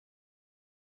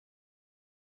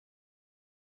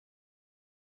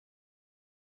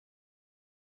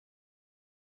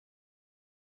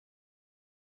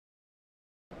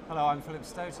Hello, I'm Philip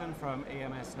Stoten from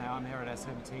EMSNow. I'm here at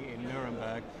SMT in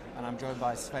Nuremberg, and I'm joined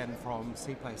by Sven from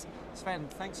Siplace. Sven,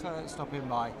 thanks for stopping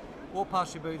by. Walked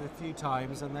past your booth a few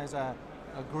times, and there's a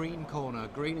green corner.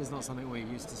 Green is not something we're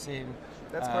used to seeing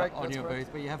on your booth,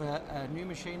 but you have a new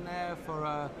machine there for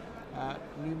a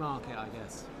new market, I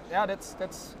guess. Yeah,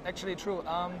 that's actually true.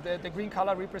 The green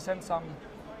color represents some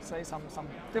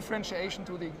differentiation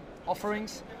to the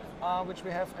offerings which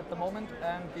we have at the moment,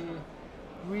 and the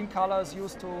green color is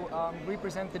used to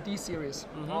represent the D series,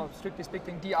 or strictly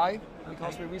speaking DI,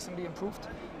 because we recently improved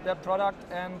that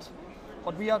product. And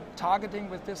what we are targeting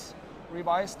with this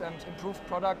revised and improved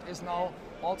product is now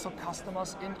also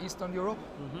customers in Eastern Europe,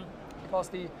 because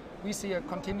we see a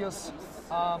continuous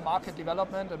market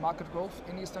development and market growth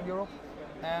in Eastern Europe.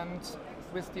 And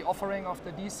with the offering of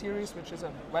the D series, which is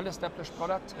a well-established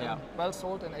product and well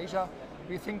sold in Asia,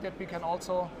 we think that we can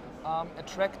also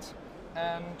attract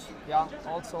and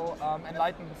also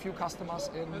enlighten a few customers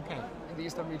in the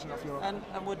eastern region of Europe.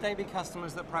 And would they be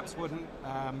customers that perhaps wouldn't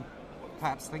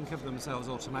perhaps think of themselves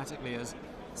automatically as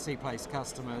Siplace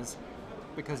customers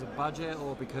because of budget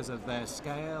or because of their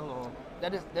scale? Or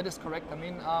that is correct. I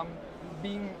mean,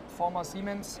 being former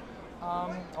Siemens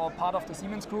or part of the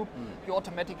Siemens group, you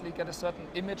automatically get a certain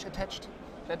image attached.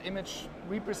 That image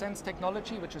represents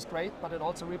technology, which is great, but it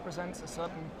also represents a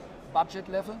certain budget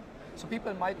level. So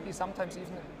people might sometimes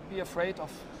even be afraid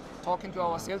of talking to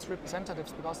our sales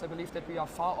representatives because they believe that we are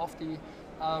far off the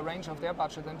range of their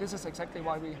budget. And this is exactly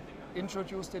why we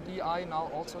introduced the DI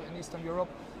now also in Eastern Europe,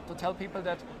 to tell people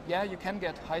that, yeah, you can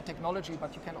get high technology,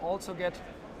 but you can also get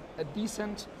a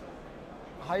decent,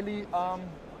 highly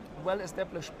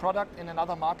well-established product in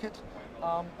another market,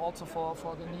 also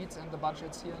for the needs and the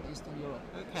budgets here in Eastern Europe.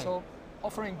 Okay. So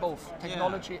offering both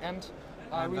technology and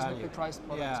reasonably priced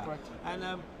products, correct.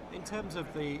 And in terms of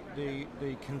the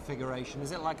configuration,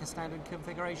 is it like a standard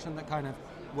configuration that kind of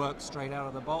works straight out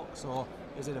of the box, or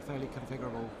is it a fairly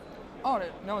configurable? Oh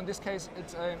no, in this case,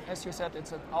 it's as you said,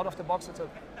 it's out of the box. It's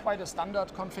quite a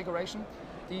standard configuration.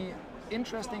 The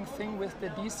interesting thing with the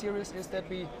D series is that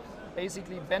we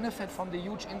basically benefit from the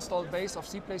huge installed base of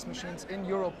Siplace machines in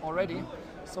Europe already.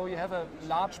 So you have a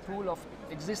large pool of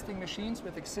existing machines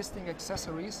with existing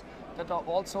accessories that are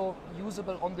also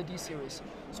usable on the D series.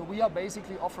 So we are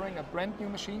basically offering a brand new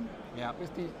machine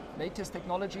with the latest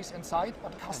technologies inside,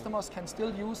 but customers can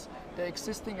still use the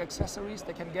existing accessories.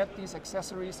 They can get these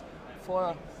accessories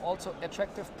for also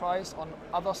attractive price on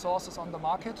other sources on the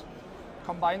market,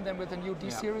 combine them with a new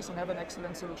D series and have an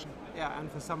excellent solution. Yeah,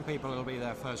 and for some people it'll be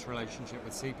their first relationship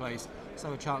with Siplace,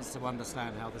 so a chance to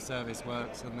understand how the service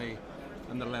works and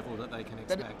the level that they can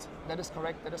expect. That is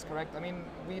correct, that is correct. I mean,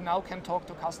 we now can talk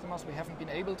to customers we haven't been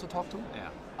able to talk to.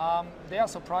 They are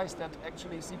surprised that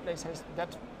actually Siplace has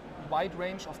that wide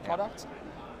range of products.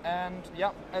 And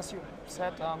as you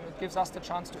said, it gives us the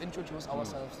chance to introduce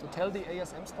ourselves, to tell the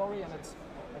ASM story, and it's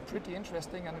a pretty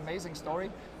interesting and amazing story,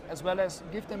 as well as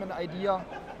give them an idea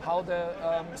how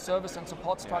the service and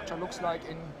support structure looks like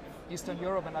in Eastern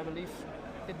Europe, and I believe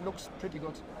it looks pretty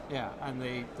good. Yeah, and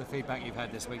the feedback you've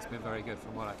had this week's been very good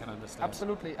from what I can understand.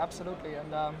 Absolutely, absolutely,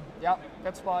 and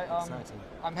that's why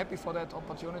I'm happy for that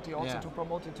opportunity also to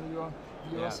promote it to your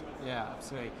viewers. Yeah,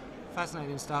 absolutely.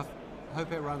 Fascinating stuff.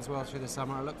 Hope it runs well through the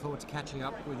summer. I look forward to catching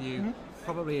up with you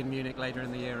probably in Munich later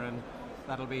in the year, and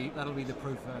that'll be the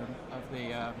proof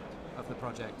of the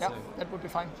project. Yeah, so that would be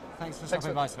fine. Thanks for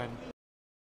stopping by, Sven.